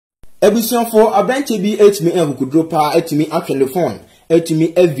Ebusion for a branch be 8 me and could drop at me at the phone. Et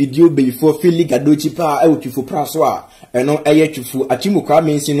me a video before Philly Gadochi pa I would you for praso. And no air to fu a chimuka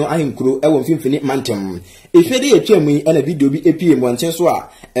means no I am crew I won't infinite mantum. If you did me and a video be a PM one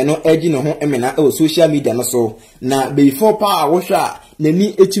tenswa, and no edging on emena or social media no so. Na before pa washer, ne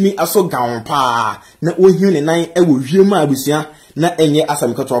me etimi aso gown pa. Na one human nine I will hear my busia. Na enye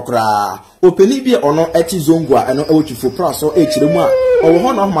asam katokra openi bi ono eti zongwa eno ewutu praso echiremu a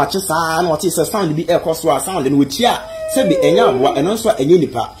owo no ma chesa na what is sound bi ekoso a sound no wetia se bi enya aboa eno nso enye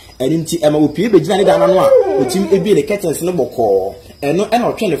nipa eni nti ema opie begina ne dana no a otim ebi ne curtains no boko eno ena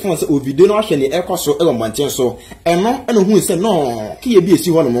otwe ne phone se o video no ahwe ne ekoso ewo manten so eno hu se no kiye bi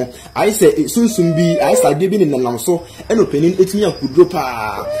esi ho no mo ai se sunsum bi ai sade bi ne nanam so eno penin etimi akudro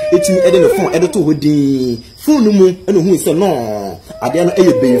pa etimi ede ne phone ede to hodin phone mu eno hu se no ade no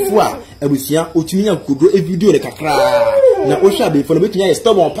eye befu a abusia otimi akudro e video ne kakra na o sha be phone betunya ye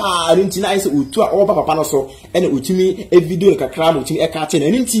stubborn pa nti na ai se otu a o papa no so ene otimi e video ne kakra mo otimi e ka te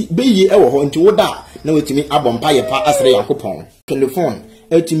na nti beye e wo ho nti woda na otimi abompa ye pa asre yakopon telephone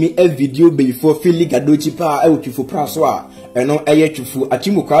etimi a video before Philly Gadochi pa e wotu praso a eno eye tufu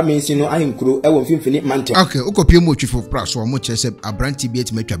achimuka mensi no ahinkro e wo mfimfini mante. Okay, ukopie mo tufu praso mo chese abranti bi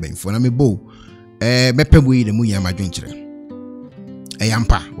etime twa benfo na me bo mepemu yi ne mu yama dwenkyere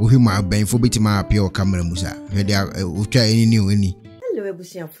eyampa ohima benfo betima apia o camera musa hede otwa eni oni. Hello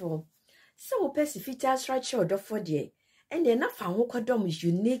ebusiafo, so pesifita structure odofo de and na fa ho kodom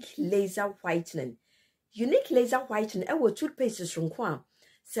unique laser whitening. Unique laser whitening e wo toothpaste sonko a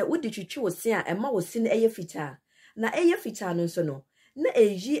se wo de twitwi wo se a ema wo se na eye fita na eye fita no so no na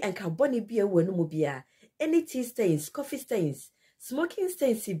eyi enka boni bia wo no mu bia any tea stains, coffee stains, smoking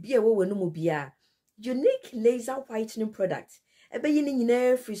stains bia wo no mu bia unique laser whitening product ebe yi ni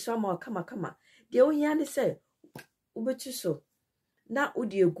nyina free so ma kama de o hia ne se wo betu so na wo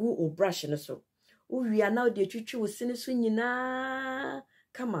de egu o brush no so wo wi na wo de twitwi wo se ne so nyina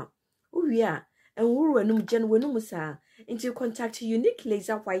kama wo wi a enwuru enum gen wenum sa into contact Unique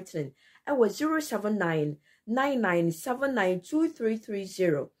Laser Whitening at 079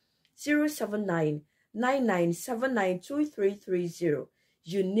 99792330 079 99792330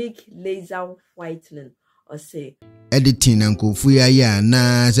 Unique Laser Whitening or say editing anko fu ya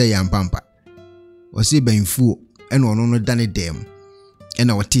na say yampampa o say benfu eno ono no dane dem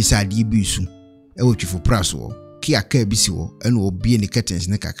ena o ti sa di bisu e wo twifo praso ki aka bisi wo ena obi ne curtains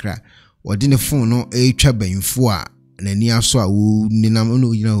ne kakra odi ne phone no etwa benfu a nani aso a wo ninam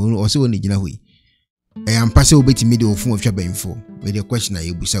no gina ho o se wo ne gina ho yampa se obetimi de ofun otwa benfu we the question na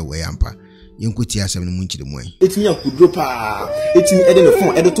yebusa wo yampa yenkuti asem ne munchire mu an etimi akudro pa etimi ede ne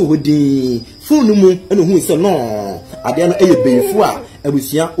phone ede to hodin phone mu ene hu se no ade no eye benfu a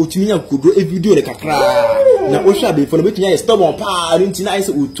abusia otimi akudro e video ne kakra na o sha benfu no betunya ye stubborn pa nti na ai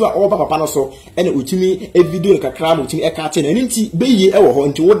se otu a o papa no so ene otimi e video ne kakra mo otimi e ka te na nti beye e wo ho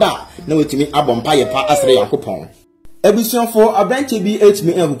nti woda na otimi abompa ye pa asre yakopon. Ebusion for a branch be 8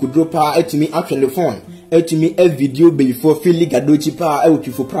 me and could drop at me at the phone. Et me a video before Philly Gadochi pa I would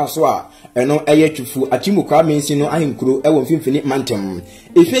you for praso. And no air to fu a chimuka means no I am crew I won't infinite mantum.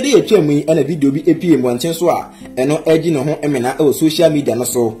 If you did me and a video be a PM one tenswa, and no edging on emena or social media no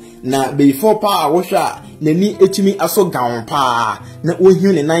so. Na before pa washer, ne me etimi aso gown pa. Na one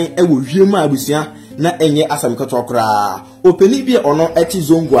human nine I will hear my busia. Na enye asam katokra openi bi ono eti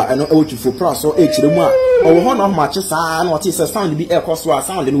zongwa eno ewutu praso echiremu a owo no ma chesa na what is sound bi ekoso a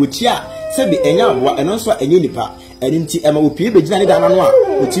sound no wetia se bi enya aboa eno nso enye nipa eni nti ema opie begina ne dana no a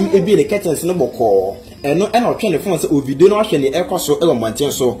otim ebi ne curtains no boko eno ena otwe ne phone se o video no ahwe ne ekoso ewo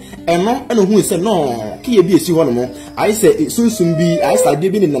manten so eno hu se no kiye bi esi ho no mo ai se sunsum bi ai sade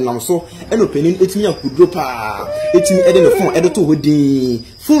bi ne nanam so eno penin etimi akudro pa etimi ede ne phone ede to hodin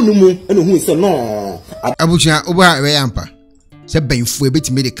phone mu eno hu se no abucha oba we yampa se benfu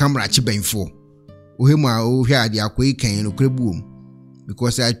ebetimi de camera chi benfu ohemu a ohwe ade akoyi kan no krebuom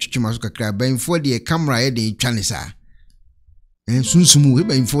because I twitwima so kakra benfu de camera ye de twa ne sa sunsumu we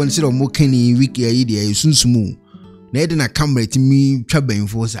benfu ne se o mokani wiki ayi de sunsumu na ye de na camera timi twa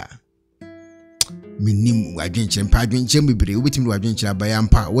benfu sa minim wadwenkyere mpa adwenkyere bibire obetimi wadwenkyere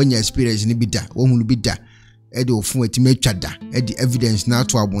abayampa wanya experience ni bida wohunu bida e de ofun atimi atwada e de evidence na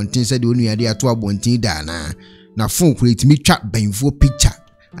ato abonten se de onu yade ato abonten da na phone kure atimi twa benfo picture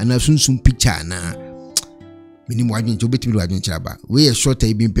ana sunsun picture na minim wadwenkyere obetimi wadwenkyere ba we ye short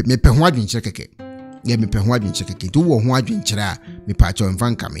e bi mepe ho wadwenkyere keke ye mepe ho wadwenkyere keke to wo ho wadwenkyere a mepa acho mfa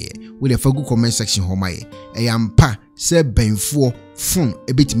nka me ye we le fagu comment section ho maye e yampa se benfo phone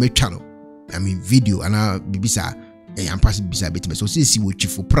ebetimi atwa no I mean video ana bibisa e yampa se bibisa betimi so se si wo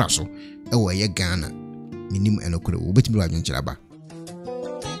twifo praso e wo ye Ghana minim enokore obetimi wadwenkyere ba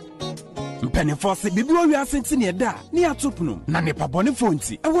Mpenifo se bibi wo wiase ntine da ne atopnum na ne pabone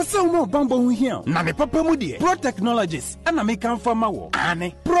fonti e wo se wo bambo hu hia na ne papa mu de Pro Technologies ana me kan fama wo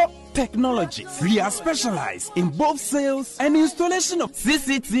ane Pro Technologies. We are specialized in both sales and installation of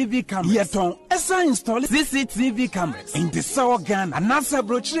CCTV cameras. Yeton, esa install CCTV cameras in the Sour Ghana and NASA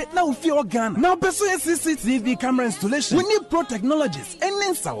brochure now Ufio Ghana. Now pursue CCTV camera installation. We need Pro Technologies and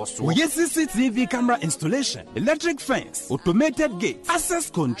in South. We get CCTV camera installation, electric fence, automated gate, access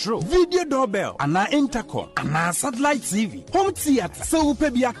control, video doorbell, and our intercom, and our satellite TV, home theater, so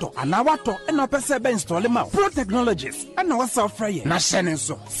upebiato, and our water, and our pesebe install them out. Pro Technologies and our software. Na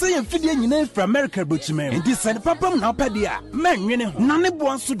shenenso. Say Fidya nyina from America brochime and this and papa na pedia man nwene na ne bo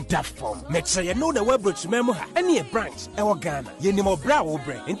anso da form make sure you know the web brochime mu ha any a branch e wo Ghana ye ni mo bra wo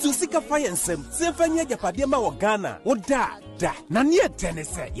bre into sika fire nsem se fanya japade ma wo Ghana wo da na ne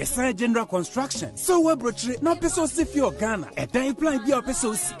tenese yes general construction so web brochire na peso si fi o Ghana e dan plan bi o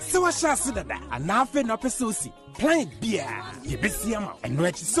peso si se wa sha se dada ana afi na peso si plan bia ye besi ama eno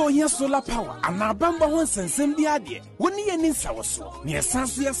achi so here solar power ana bamba ho nsensem bi ade woni ye ni nsawoso ne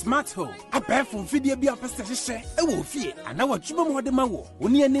esanso ye smart home abefo fidie bi apese hye e wo fie ana watwuma mo de ma wo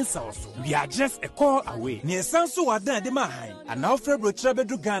woni ye ni nsawoso we are just a call away ne esanso wadan de ma han ana ofre brochire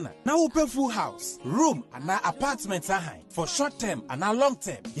bedu Ghana na wo pe full house room ana apartment ahan for short term and a long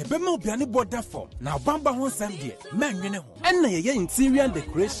term ye be ma obiane border form na bamba ho nsem de manwene ho enna ye interior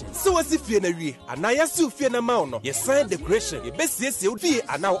decoration so wasi fie na wie ana yesi fie na ma no ye sign decoration ye besiesie fie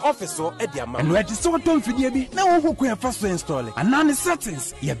ana office o e dia ma eno edi so tom fidie bi na wo hokun ya fa so install ana ne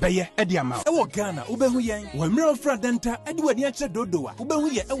settings ye beye e dia ma e wo Ghana wo be hu yen wo mre ofra denta e di wani a che dodoa wo be hu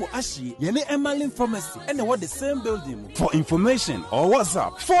ye e wo ahie ye ne Emerlin Pharmacy e na wo the same building. For information or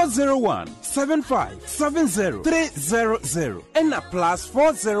WhatsApp 401-7570-300 and a plus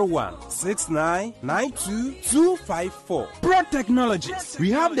 401-6992-254. Pro Technologies. We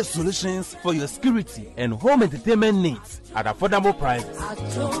have the solutions for your security and home entertainment needs at affordable prices.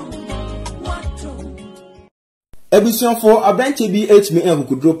 Ebusion for a branch be etimi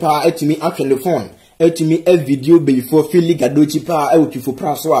envukudro pa etimi atwe le phone etimi e video before fili gadochi pa e wotufo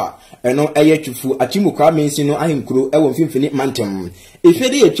praso a eno eye tufu atimu kwa mensi no ahinkuro e won fimfini mantem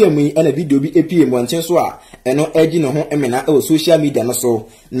efede ye twemu ena video bi epie mwanten so a eno eji no ho emena e social media no so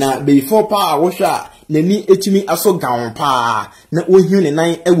na before pa wo hwa nani etimi aso gawo pa na ohia ne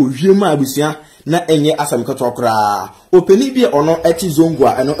nan e wo hwiem abusia na enye asamkato okra openi bi ono eti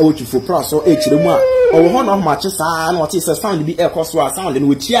zongwa eno e wotufo praso e kiremu a owo ho no ma chesa na woti se sound bi e koso a sound no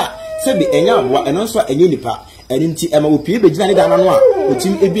wotia se bi enya aboa eno so enye nipa eninti ema opie begina ne dana no a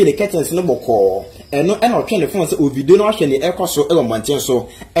otim ebi ne curtains no boko eno ena otwe ne phone se o video no ahwe ne e koso e wo manten so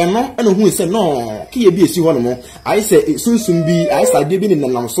eno hu se no kiye bi esi ho no mo ai se sunsum bi ai sa de bi ne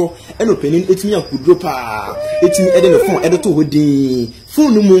nanam so eno penin etimi akudro pa etimi ede ne phone ede to hodin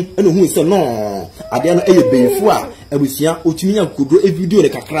phone no mu eno hu se no ade no eye beyifu a abusia otimi akudro e video ne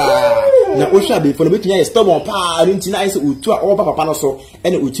kakra na ohwa befo no betunya ye stubborn pa nti na ai se otu a oba papa no so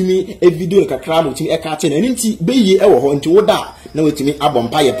ene otimi e video ne kakra mo otimi e ka che na nti beyi e wo ho nti woda na otimi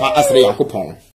abompa ye pa asre yakopon.